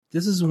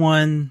this is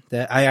one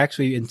that I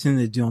actually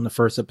intended to do on the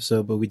first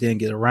episode, but we didn't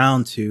get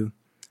around to.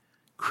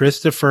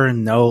 Christopher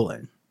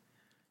Nolan.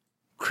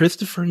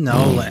 Christopher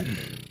Nolan.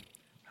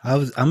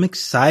 I'm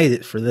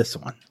excited for this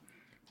one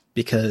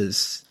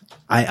because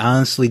I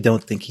honestly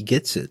don't think he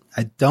gets it.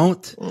 I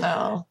don't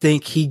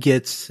think he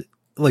gets,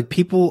 like,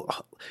 people.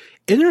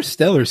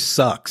 Interstellar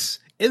sucks.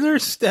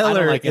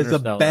 Interstellar is a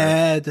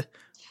bad.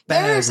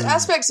 There's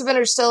aspects of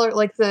Interstellar,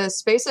 like the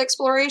space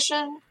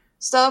exploration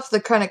stuff, the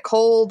kind of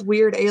cold,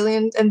 weird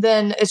alien, and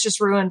then it's just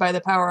ruined by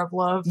the power of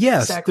love.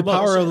 Yes, the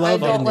power of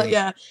love.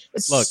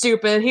 It's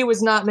stupid. He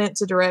was not meant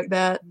to direct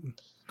that.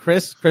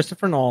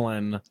 Christopher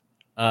Nolan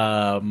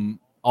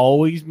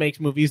always makes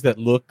movies that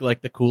look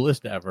like the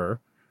coolest ever,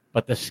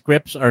 but the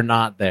scripts are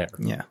not there.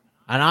 Yeah.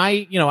 And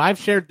I've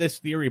shared this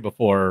theory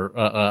before,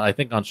 I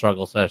think on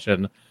Struggle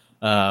Session,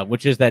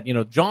 which is that,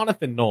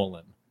 Jonathan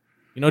Nolan,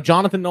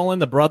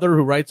 the brother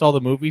who writes all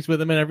the movies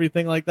with him and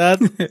everything like that,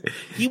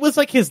 he was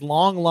like his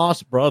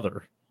long-lost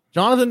brother.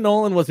 Jonathan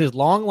Nolan was his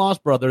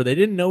long-lost brother. They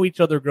didn't know each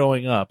other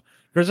growing up.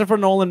 Christopher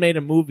Nolan made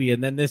a movie,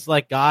 and then this,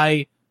 like,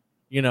 guy,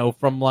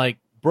 from, like,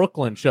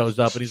 Brooklyn shows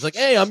up, and he's like,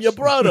 "Hey, I'm your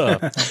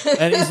brother."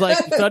 And he's like,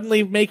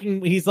 suddenly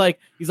he's like,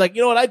 you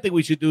know what I think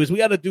we should do is we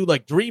got to do,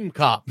 like, Dream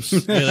Cops,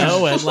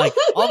 and, like,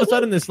 all of a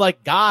sudden this,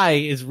 like, guy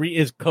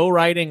is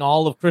co-writing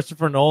all of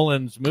Christopher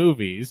Nolan's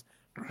movies.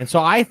 And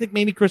so I think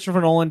maybe Christopher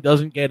Nolan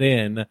doesn't get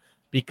in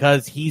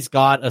because he's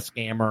got a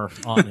scammer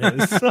on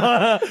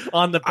his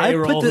on the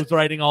payroll who's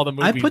writing all the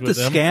movies. I put the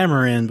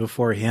scammer in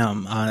before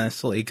him,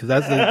 honestly, because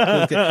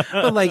that's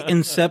but like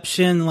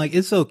Inception, like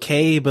it's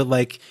okay, but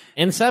like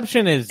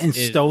Inception is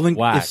stolen.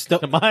 Whack,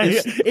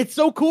 it's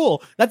so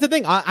cool. That's the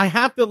thing. I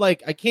have to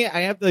like I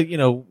have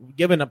to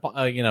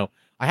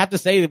I have to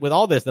say with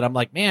all this that I'm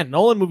like, man,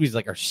 Nolan movies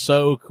like are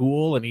so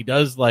cool, and he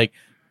does like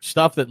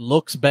stuff that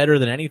looks better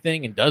than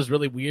anything and does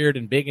really weird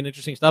and big and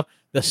interesting stuff.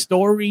 The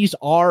stories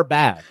are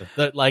bad.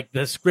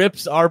 The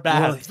scripts are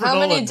bad. How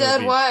many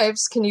dead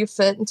wives can you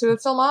fit into a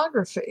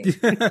filmography?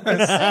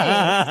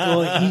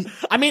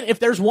 I mean, if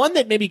there's one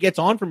that maybe gets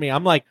on for me,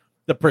 I'm like,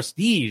 The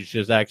Prestige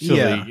is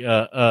actually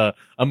a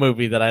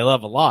movie that I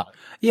love a lot.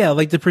 Yeah,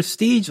 like The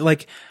Prestige,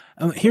 like,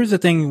 here's the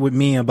thing with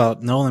me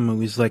about Nolan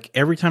movies. Like,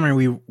 every time I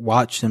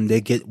rewatch them,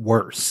 they get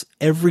worse.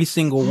 Every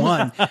single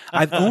one.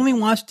 I've only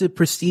watched The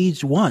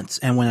Prestige once.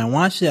 And when I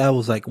watched it, I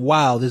was like,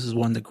 wow, this is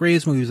one of the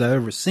greatest movies I've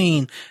ever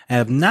seen. I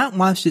have not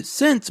watched it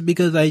since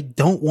because I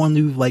don't want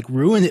to, like,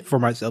 ruin it for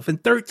myself. In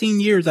 13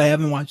 years, I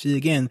haven't watched it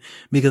again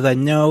because I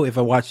know if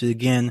I watch it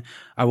again,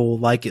 I will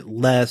like it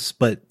less.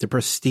 But The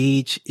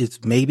Prestige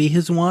is maybe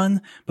his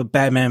one, but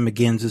Batman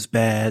Begins is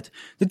bad.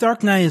 The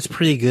Dark Knight is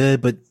pretty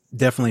good, but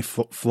definitely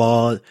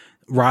flawed.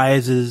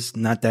 Rises,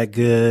 not that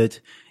good.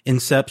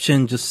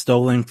 Inception, just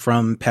stolen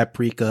from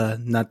Paprika,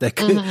 not that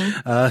good.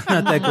 Not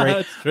that great.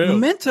 That's true.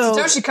 Memento.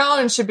 Satoshi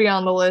Kon should be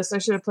on the list. I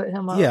should have put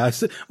him up. Yeah,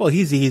 well,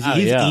 he's easy.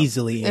 He's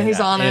easily in. He's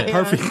on it.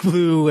 Perfect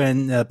Blue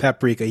and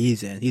Paprika,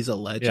 he's in. He's a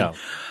legend.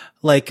 Yeah.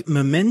 Like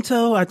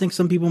Memento, I think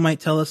some people might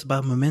tell us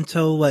about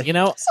Memento. Like,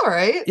 it's all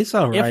right. It's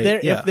all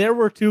right. If there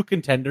were two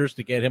contenders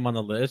to get him on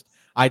the list,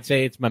 I'd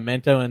say it's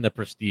Memento and The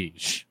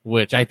Prestige,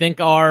 which I think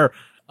are.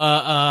 When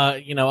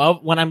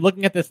I'm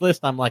looking at this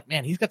list, I'm like,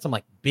 man, he's got some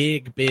like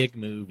big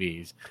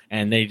movies,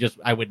 and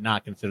I would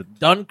not consider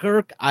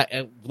Dunkirk.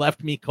 It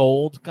left me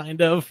cold,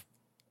 kind of.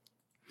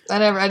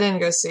 I didn't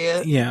go see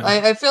it. Yeah,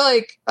 I feel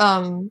like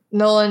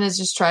Nolan is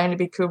just trying to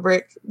be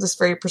Kubrick, this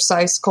very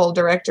precise, cold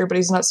director, but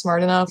he's not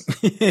smart enough.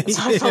 That's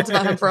how I felt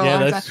about him for a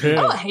long time. True. I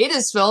don't hate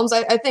his films.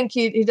 I think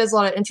he does a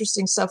lot of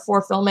interesting stuff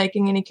for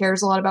filmmaking, and he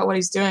cares a lot about what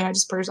he's doing. I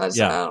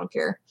don't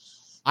care.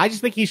 I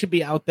just think he should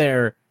be out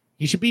there.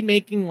 He should be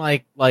making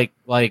like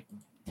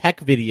tech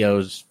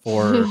videos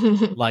for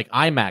like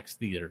IMAX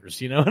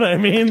theaters. You know what I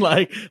mean?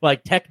 Like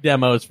tech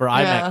demos for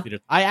IMAX theaters.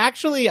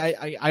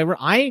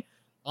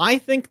 I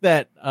think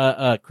that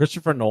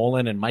Christopher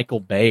Nolan and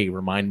Michael Bay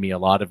remind me a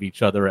lot of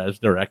each other as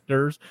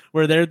directors,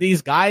 where they're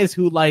these guys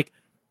who like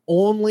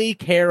only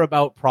care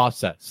about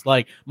process.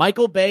 Like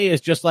Michael Bay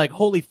is just like,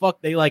 holy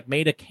fuck, they like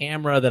made a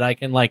camera that I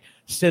can like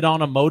sit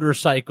on a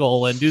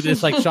motorcycle and do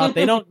this like shot.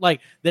 They don't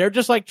like, they're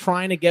just like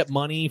trying to get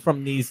money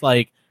from these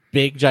like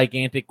big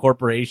gigantic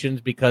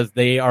corporations because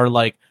they are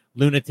like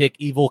lunatic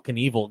Evel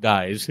Knievel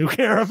guys who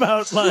care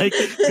about like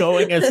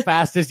going as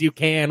fast as you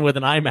can with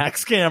an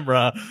IMAX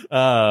camera,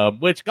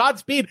 which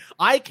Godspeed.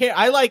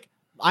 I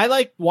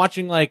like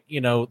watching like,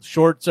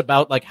 shorts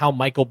about like how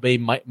Michael Bay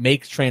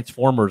makes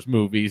Transformers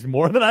movies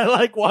more than I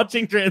like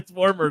watching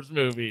Transformers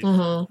movies.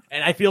 Mm-hmm.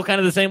 And I feel kind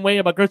of the same way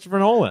about Christopher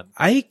Nolan.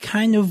 I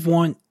kind of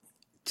want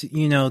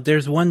to,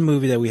 there's one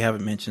movie that we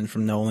haven't mentioned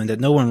from Nolan that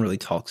no one really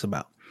talks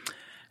about.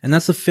 And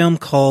that's a film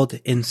called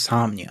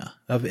Insomnia.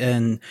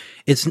 And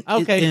it's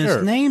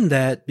named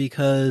that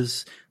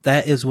because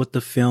that is what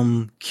the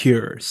film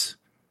cures.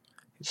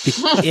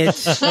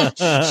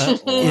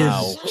 It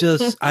is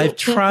just, I've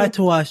tried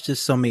to watch this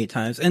so many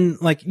times. And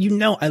like,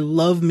 I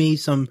love me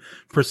some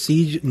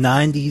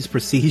 90s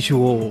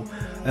procedural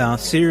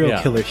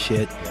serial killer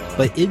shit,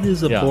 but it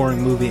is a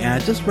boring movie. And I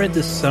just read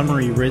this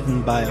summary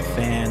written by a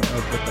fan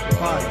of what the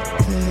plot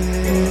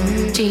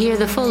is. To hear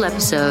the full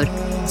episode,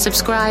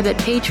 subscribe at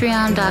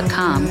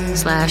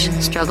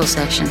patreon.com/struggle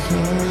session.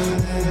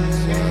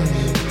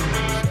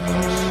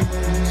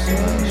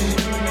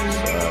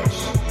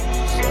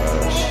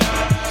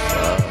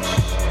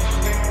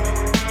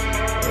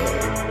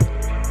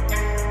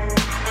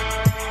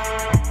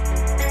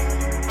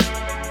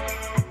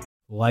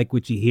 Like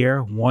what you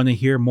hear? Want to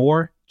hear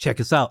more?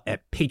 Check us out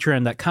at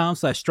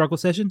patreon.com/struggle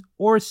session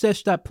or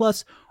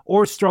sesh.plus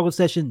or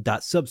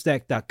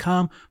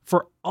strugglesession.substack.com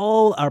for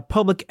all our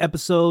public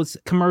episodes,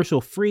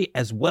 commercial free,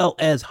 as well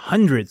as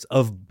hundreds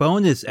of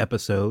bonus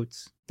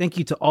episodes. Thank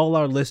you to all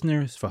our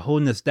listeners for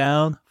holding us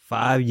down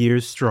 5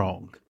 years strong.